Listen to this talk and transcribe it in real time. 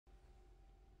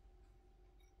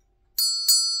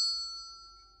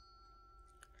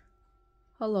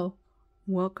Hello,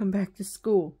 welcome back to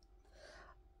school.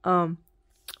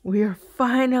 We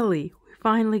finally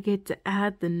get to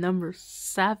add the number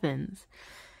 7s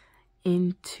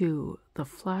into the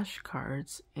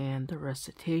flashcards and the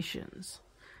recitations.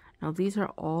 Now these are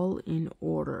all in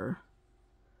order,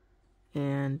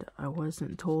 and I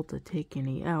wasn't told to take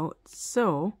any out,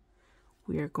 so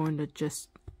we are going to just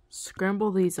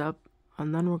scramble these up,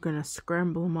 and then we're going to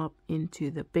scramble them up into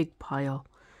the big pile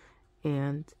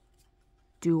and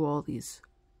do all these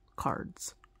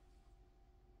cards.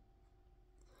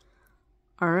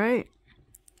 Alright,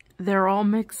 they're all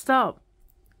mixed up,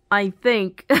 I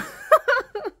think.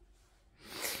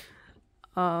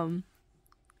 We'll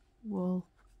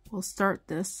start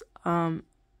this. I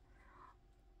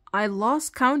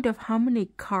lost count of how many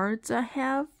cards I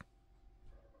have,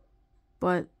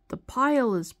 but the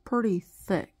pile is pretty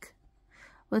thick.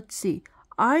 Let's see.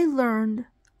 I learned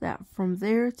that from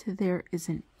there to there is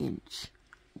an inch.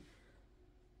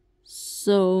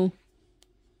 So,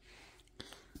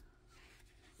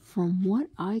 from what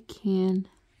I can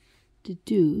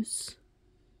deduce,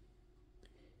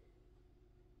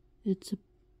 it's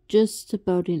just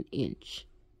about an inch.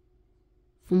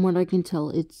 From what I can tell,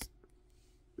 it's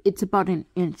about an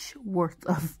inch worth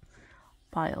of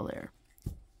pile there.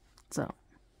 So,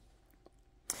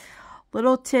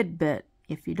 little tidbit,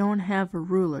 if you don't have a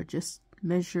ruler, just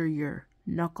measure your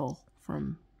knuckle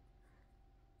from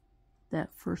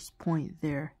that first point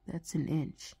there. That's an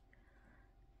inch.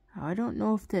 I don't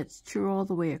know if that's true all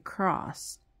the way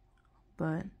across,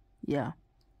 but yeah,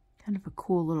 kind of a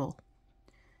cool little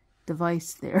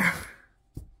device there.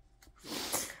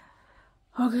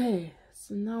 Okay,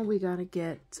 so now we gotta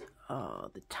get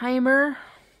the timer,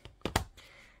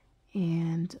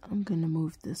 and I'm gonna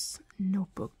move this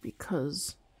notebook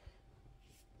because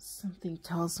something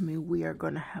tells me we are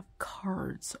gonna have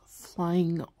cards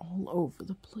flying all over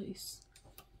the place.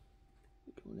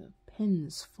 We're gonna have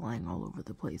pens flying all over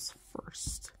the place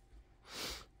first,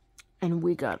 and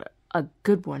we got a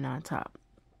good one on top.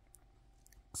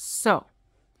 So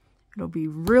it'll be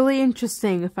really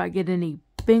interesting if I get any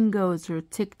bingos or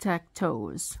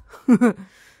tic-tac-toes.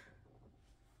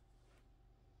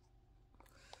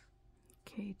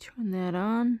 Okay, turn that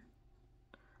on.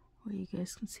 Well, you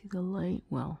guys can see the light.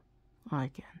 Well, I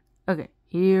can. Okay,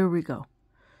 here we go.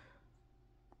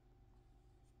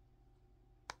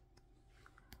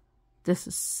 This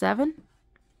is 7.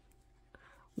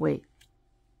 Wait.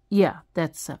 Yeah,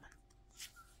 that's 7.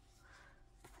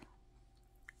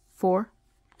 4.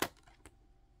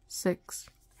 6.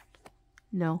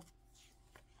 No.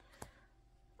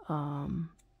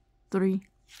 3.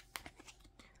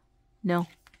 No.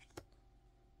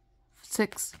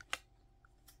 6.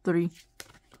 3.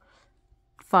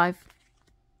 5.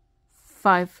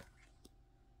 5.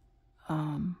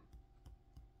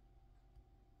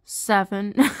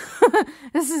 7.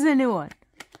 This is a new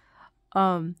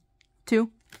one.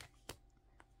 2.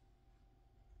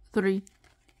 3.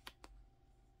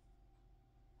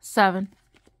 7.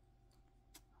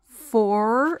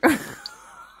 4.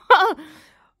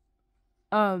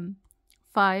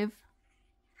 5.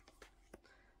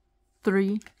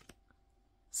 3.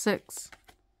 6.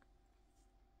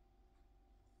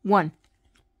 1.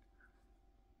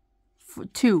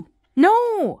 2.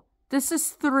 No! This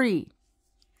is 3.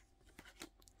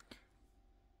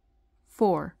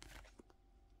 4.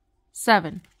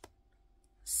 7.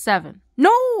 7.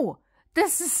 No!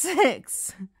 This is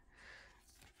 6.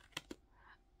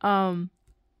 I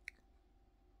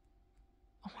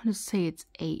want to say it's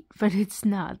 8, but it's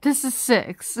not. This is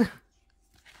 6.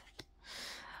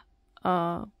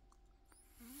 5.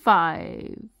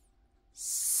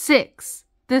 6.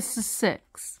 This is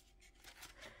 6.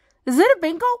 Is it a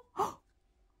bingo? Oh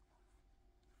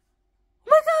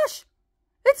my gosh!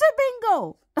 It's a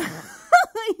bingo!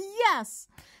 Yes!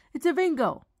 It's a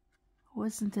bingo. I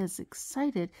wasn't as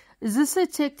excited. Is this a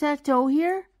tic-tac-toe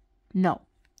here? No.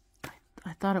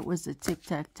 I thought it was a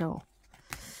tic-tac-toe.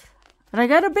 But I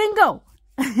got a bingo!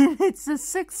 It's a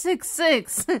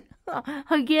 666.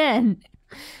 Again.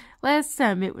 Last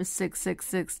time it was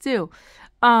 666 too.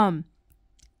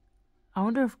 I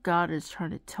wonder if God is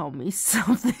trying to tell me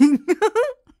something.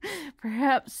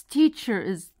 Perhaps teacher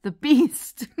is the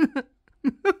beast.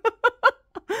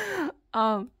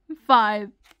 5.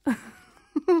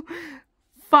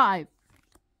 5.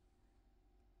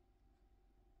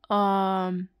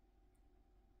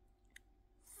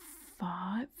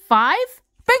 5?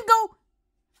 Bingo!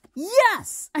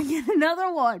 Yes! I get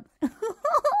another one.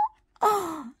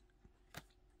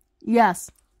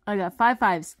 Yes, I got 5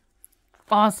 5s.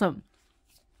 Awesome.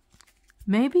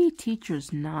 Maybe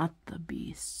teacher's not the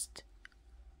beast.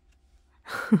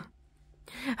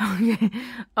 Okay.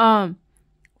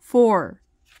 4.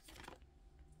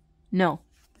 No.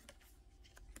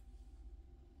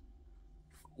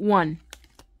 1.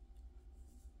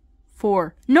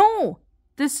 4. No!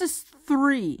 This is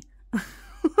 3.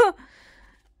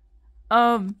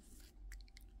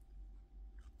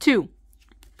 2.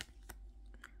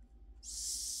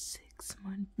 6.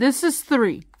 This is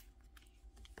 3.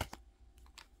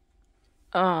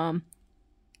 5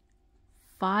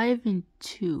 and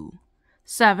 2.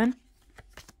 7.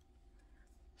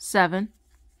 7.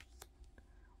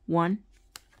 1.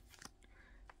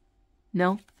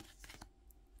 No.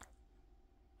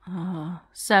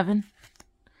 7.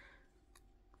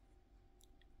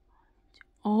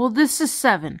 Oh, this is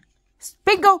 7.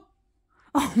 Bingo!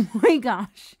 Oh my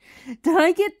gosh. Did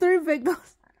I get 3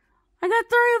 bingos? I got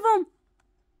 3 of them.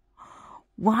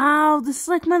 Wow, this is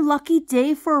like my lucky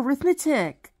day for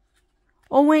arithmetic.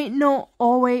 Oh, wait, no.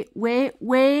 Oh, wait.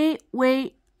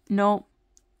 No.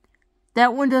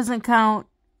 That one doesn't count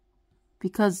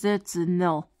because it's a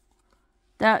nil.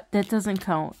 That doesn't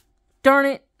count. Darn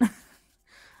it.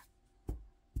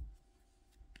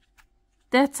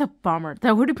 That's a bummer.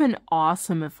 That would have been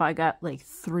awesome if I got like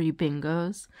 3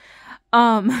 bingos.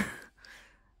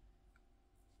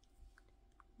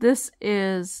 This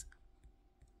is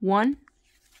 1.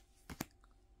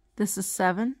 This is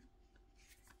 7.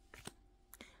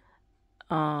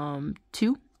 2.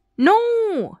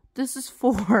 No! This is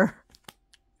 4.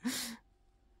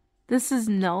 This is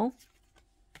no.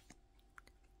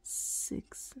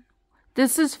 6.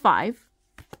 This is 5.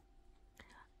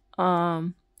 4.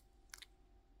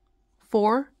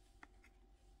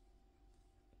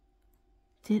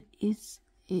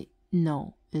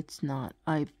 No, it's not.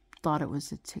 I thought it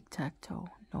was a tic-tac-toe.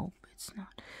 Nope, it's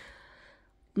not.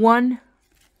 1.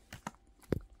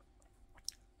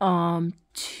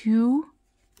 2.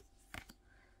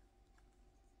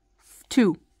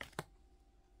 2.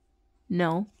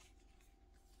 No.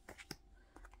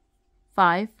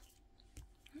 5.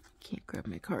 Can't grab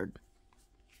my card.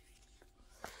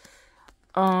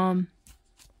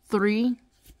 3.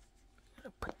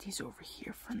 I'll put these over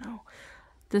here for now.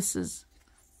 This is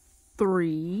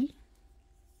 3.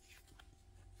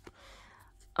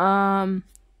 I'm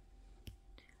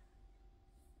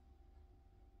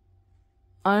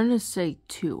gonna say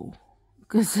 2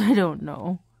 because I don't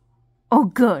know. Oh,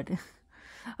 good.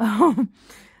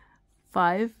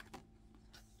 5.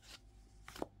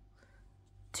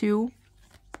 2.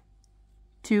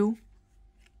 2.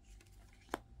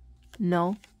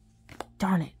 No.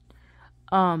 Darn it.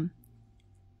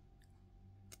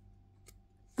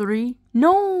 3.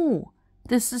 No!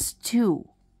 This is 2.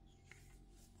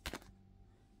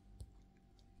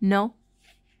 No.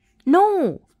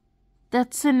 No!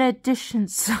 That's an addition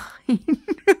sign.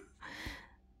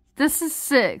 This is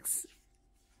 6.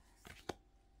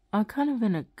 I'm kind of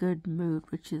in a good mood,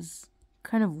 which is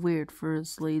kind of weird for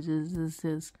as lazy as this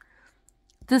is.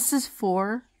 This is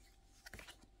 4.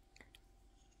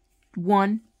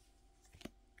 1.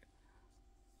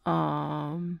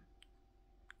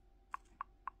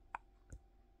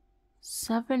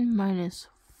 7 minus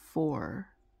 4.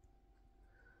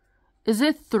 Is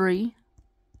it 3?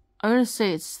 I'm gonna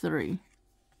say it's 3.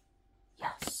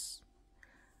 Yes.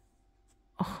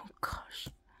 Oh gosh.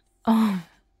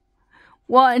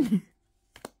 1.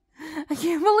 I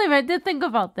can't believe I did think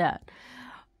about that.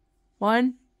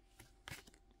 1.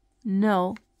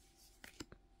 No.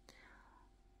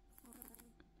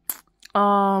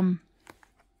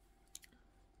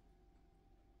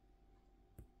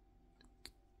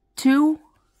 2.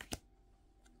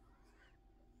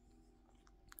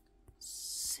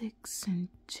 6 and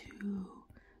 2.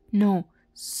 No,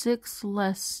 6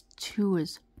 less 2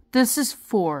 is... This is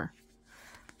 4.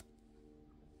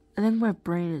 I think my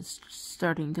brain is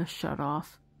starting to shut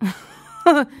off.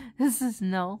 This is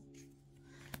no.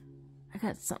 I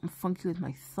got something funky with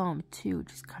my thumb too,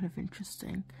 which is kind of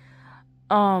interesting.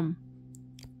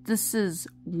 This is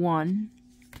 1.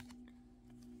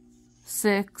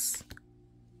 6.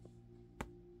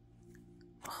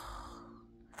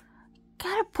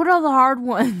 Gotta put all the hard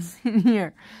ones in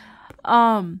here.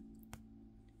 3.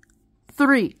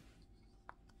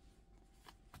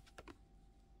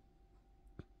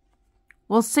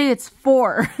 We'll say it's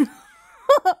 4.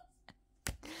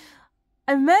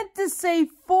 I meant to say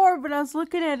 4, but I was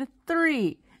looking at a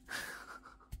 3.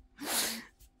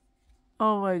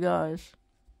 Oh my gosh.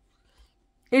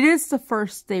 It is the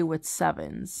first day with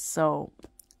 7s, so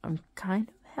I'm kind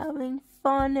of having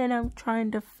fun, and I'm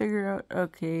trying to figure out,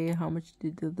 okay, how much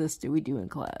did we do in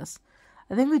class?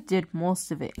 I think we did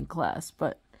most of it in class,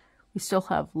 but we still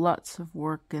have lots of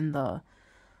work in the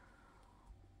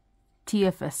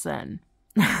TFSN.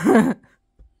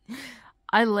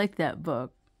 I like that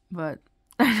book, but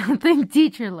I don't think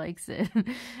teacher likes it.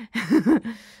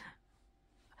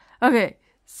 Okay,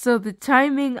 so the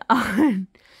timing on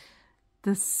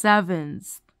the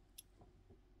sevens,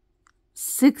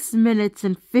 6 minutes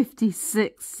and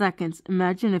 56 seconds.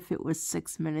 Imagine if it was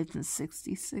 6 minutes and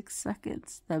 66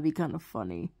 seconds. That'd be kind of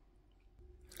funny.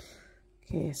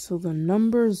 Okay, so the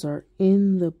numbers are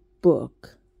in the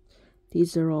book.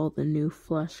 These are all the new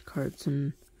flashcards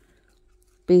and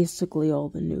basically all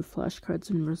the new flashcards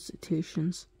and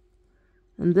recitations.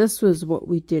 And this was what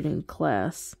we did in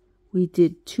class. We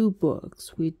did 2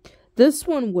 books. This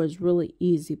one was really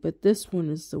easy, but this one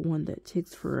is the one that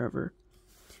takes forever.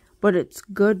 But it's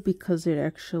good because it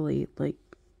actually,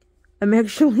 I'm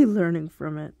actually learning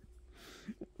from it.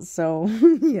 So,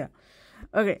 yeah.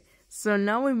 Okay, so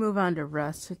now we move on to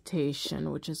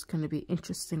recitation, which is going to be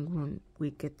interesting when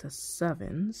we get to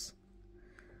sevens.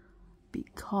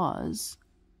 Because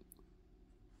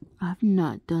I've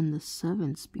not done the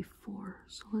sevens before.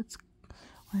 So let's...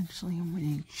 Actually, I'm going to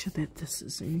make sure that this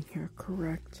is in here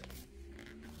correct.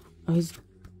 I was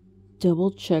double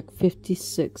check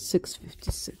 56,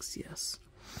 656, yes.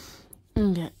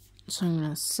 Okay, so I'm going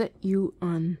to set you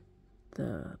on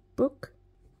the book.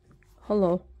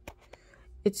 Hello.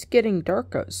 It's getting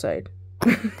dark outside.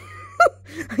 I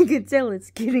can tell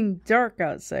it's getting dark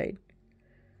outside.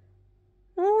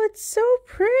 Oh, it's so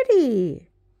pretty.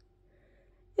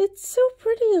 It's so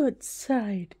pretty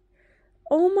outside.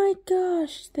 Oh my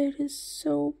gosh, that is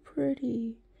so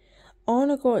pretty. I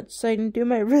want to go outside and do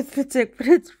my arithmetic, but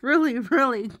it's really,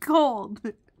 really cold.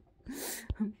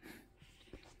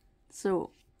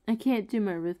 So, I can't do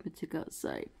my arithmetic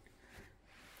outside.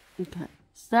 Okay,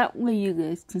 so that way you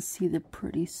guys can see the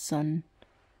pretty sun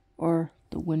or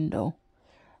the window.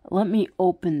 Let me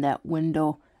open that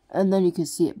window and then you can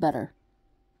see it better.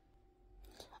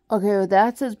 Okay, well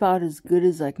that's about as good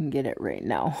as I can get it right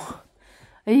now.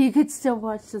 You could still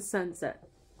watch the sunset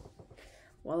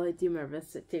while I do my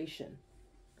recitation.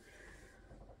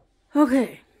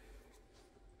 Okay.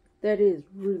 That is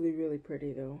really, really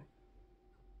pretty though.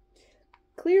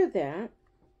 Clear that.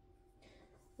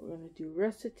 We're going to do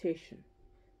recitation.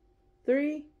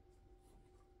 3,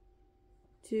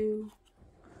 2,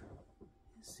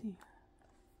 let's see.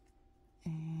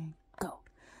 And go.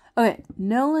 Okay,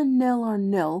 nil and nil are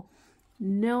nil.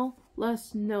 Nil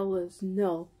less nil is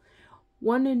nil.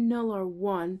 1 and nil are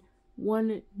 1.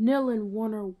 Nil and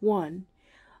 1 are 1.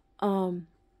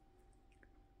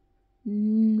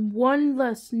 1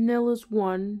 less nil is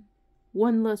 1.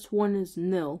 1 less 1 is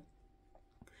nil.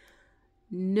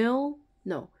 2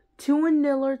 and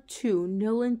nil are 2.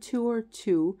 Nil and 2 are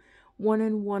 2. 1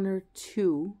 and 1 are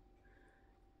 2.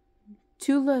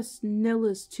 2 less nil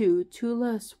is 2. 2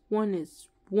 less 1 is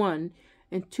 1.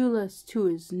 And 2 less 2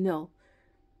 is nil.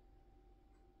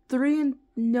 3 and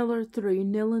nil are 3.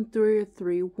 Nil and 3 are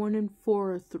 3. 1 and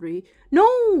 4 are 3.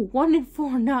 No! 1 and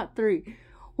 4, not 3.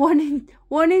 1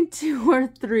 and 2 are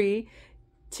 3.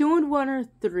 2 and 1 are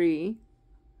 3.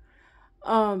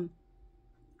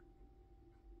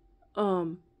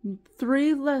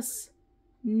 3 less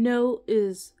nil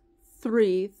is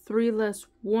 3. 3 less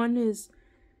 1 is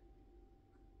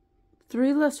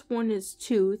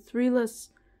 2. 3 less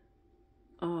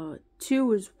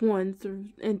 2 is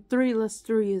 1, and 3 less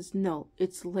 3 is nil.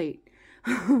 It's late.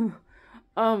 4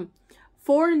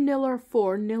 and nil are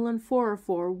 4. Nil and 4 are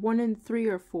 4. 1 and 3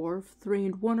 are 4. 3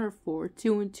 and 1 are 4.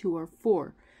 2 and 2 are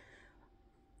 4.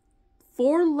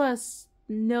 4 less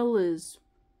nil is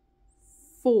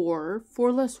 4.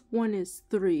 4 less 1 is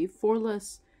 3. 4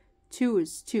 less 2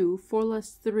 is 2. 4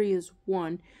 less 3 is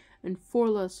 1. And 4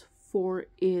 less 4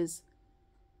 is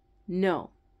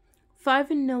nil.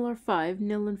 5 and nil are 5.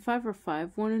 Nil and 5 are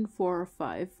 5. 1 and 4 are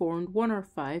 5. 4 and 1 are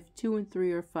 5. 2 and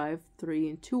 3 are 5. 3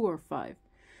 and 2 are 5.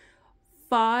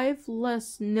 5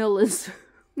 less nil is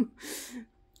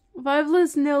 5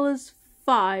 less nil is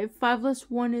 5. 5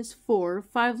 less 1 is 4.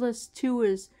 5 less 2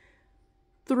 is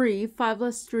 3. 5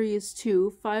 less 3 is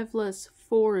 2. 5 less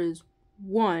 4 is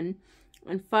 1.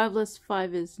 And 5 less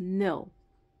 5 is nil.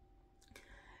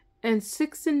 And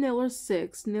 6 and nil are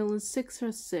 6. Nil and 6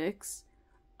 are 6.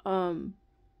 1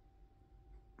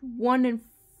 and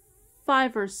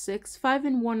 5 are 6. 5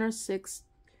 and 1 are 6.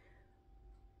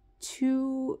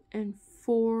 2 and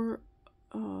 4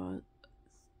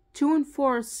 2 and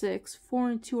 4 are 6. 4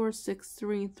 and 2 are 6.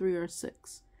 3 and 3 are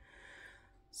 6.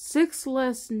 6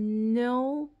 less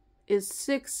nil is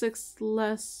 6. 6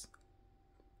 less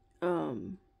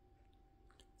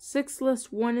 6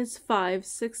 less 1 is 5.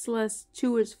 6 less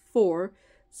 2 is 4.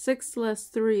 6 less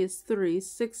 3 is 3.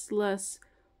 6 less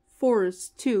 4 is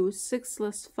 2. 6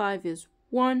 less 5 is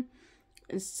 1.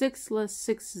 And 6 less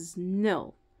 6 is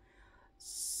 0.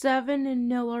 7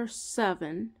 and 0 are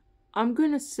 7. I'm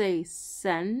going to say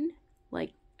sen,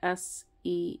 like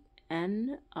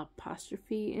S-E-N,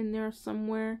 apostrophe in there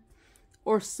somewhere.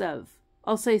 Or sev.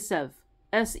 I'll say sev.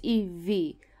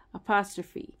 S-E-V,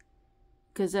 apostrophe.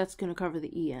 Because that's going to cover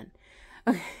the E-N.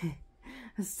 Okay.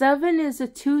 7 is a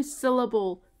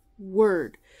 2-syllable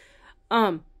word.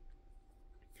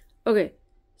 Okay.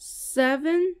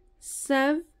 7,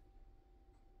 sev,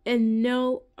 and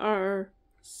nil are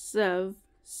sev.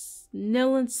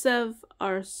 Nil and sev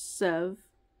are sev.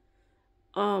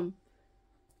 1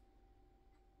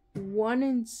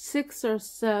 and 6 are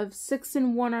sev. 6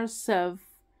 and 1 are sev.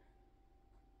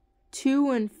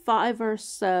 2 and 5 are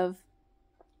sev.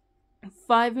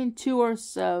 5 and 2 are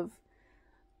sev.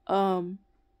 3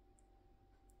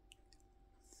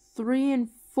 and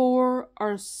 4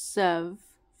 are sev.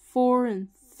 4 and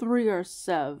 3 are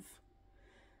sev.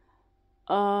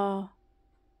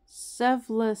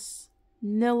 Sevless,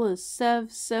 nil is sev,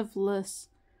 sevless.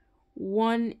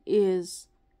 1 is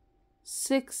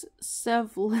 6,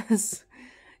 sevless.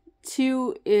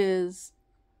 2 is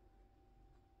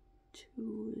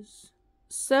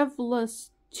sevless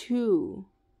 2.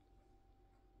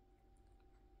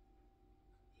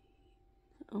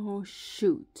 Oh,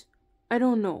 shoot. I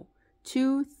don't know.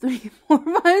 2, 3,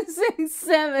 4, 5, 6,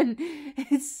 7.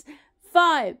 It's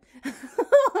 5.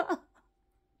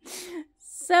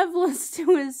 Sevless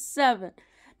 2 is 7.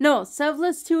 No,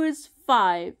 sevless 2 is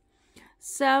 5.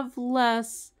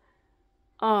 Sevless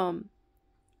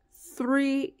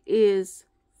 3 is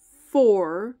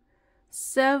 4.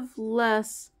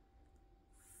 Sevless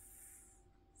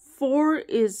 4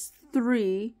 is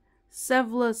 3.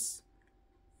 Sevless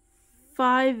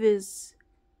 5 is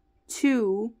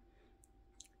 2.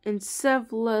 And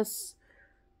sevless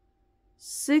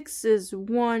 6 is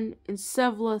 1. And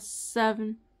sevless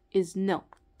 7 is 0.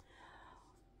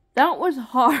 That was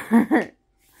hard.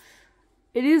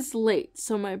 It is late,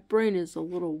 so my brain is a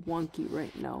little wonky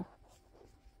right now.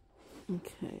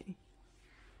 Okay.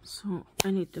 So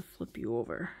I need to flip you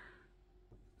over.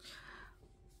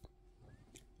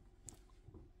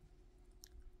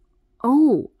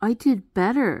 Oh, I did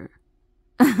better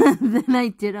than I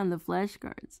did on the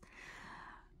flashcards.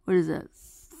 What is that?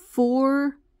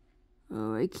 4.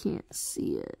 Oh, I can't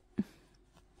see it.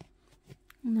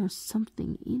 And there's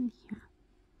something in here.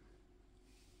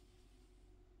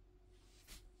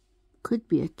 Could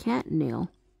be a cat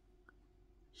nail.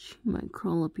 She might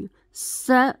crawl up here.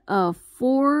 Set of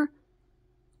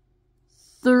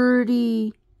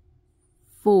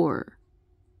 434.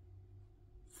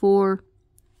 4,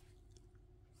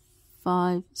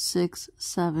 5, 6,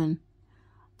 7.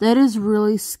 That is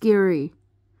really scary.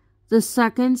 The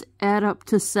seconds add up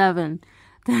to 7.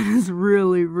 That is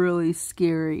really, really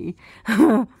scary.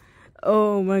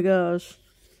 Oh my gosh.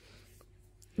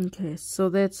 Okay, so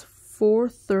that's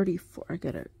 434. I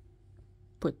gotta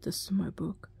put this in my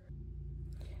book.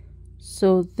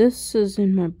 So this is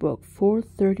in my book.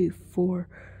 434.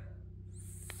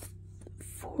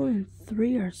 4 and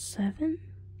 3 are 7?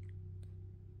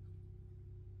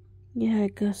 Yeah, I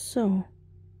guess so.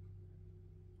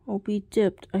 I'll be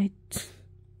dipped. I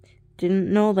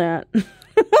didn't know that.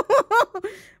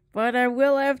 But I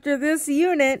will after this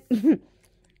unit.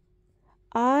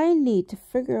 I need to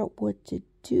figure out what to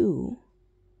do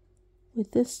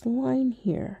with this line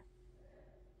here.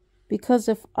 Because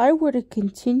if I were to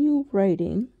continue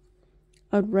writing,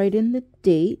 I'd write in the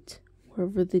date,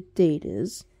 wherever the date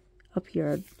is, up here.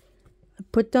 I'd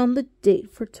put down the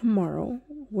date for tomorrow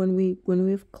when we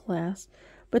have class.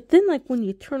 But then, like, when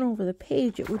you turn over the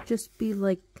page, it would just be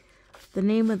like the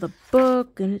name of the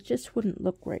book, and it just wouldn't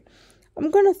look right. I'm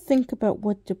going to think about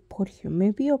what to put here.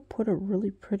 Maybe I'll put a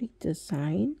really pretty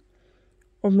design.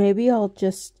 Or maybe I'll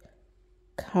just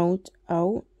count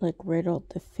out, like write out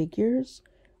the figures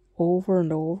over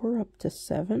and over up to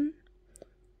 7.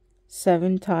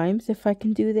 7 times, if I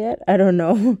can do that. I don't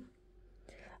know.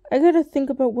 I got to think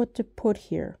about what to put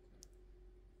here.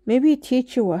 Maybe a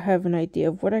teacher will have an idea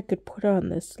of what I could put on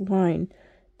this line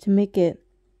to make it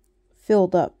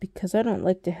filled up. Because I don't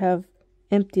like to have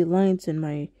empty lines in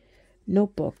my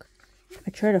notebook. I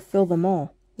try to fill them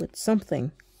all with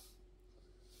something.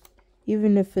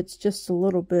 Even if it's just a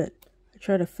little bit, I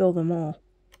try to fill them all.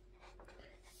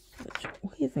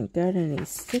 We haven't got any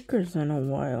stickers in a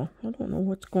while. I don't know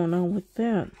what's going on with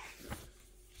that.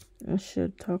 I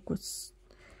should talk with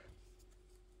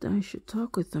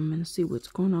them and see what's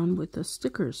going on with the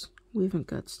stickers. We haven't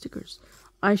got stickers.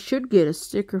 I should get a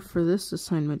sticker for this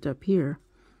assignment up here.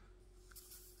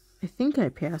 I think I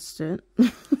passed it.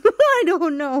 I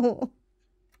don't know.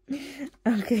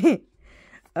 Okay.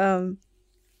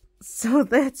 So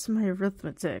that's my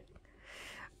arithmetic.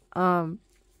 I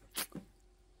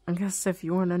guess if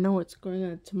you want to know what's going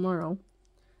on tomorrow,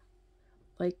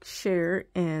 like, share,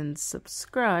 and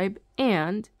subscribe,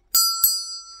 and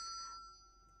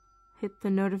hit the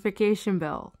notification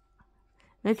bell.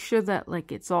 Make sure that,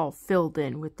 like, it's all filled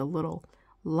in with the little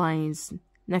lines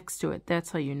next to it.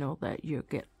 That's how you know that you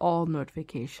get all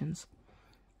notifications.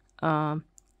 And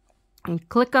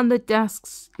click on the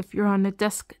desks if you're on the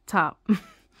desktop.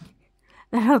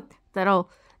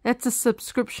 That's a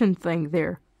subscription thing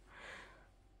there.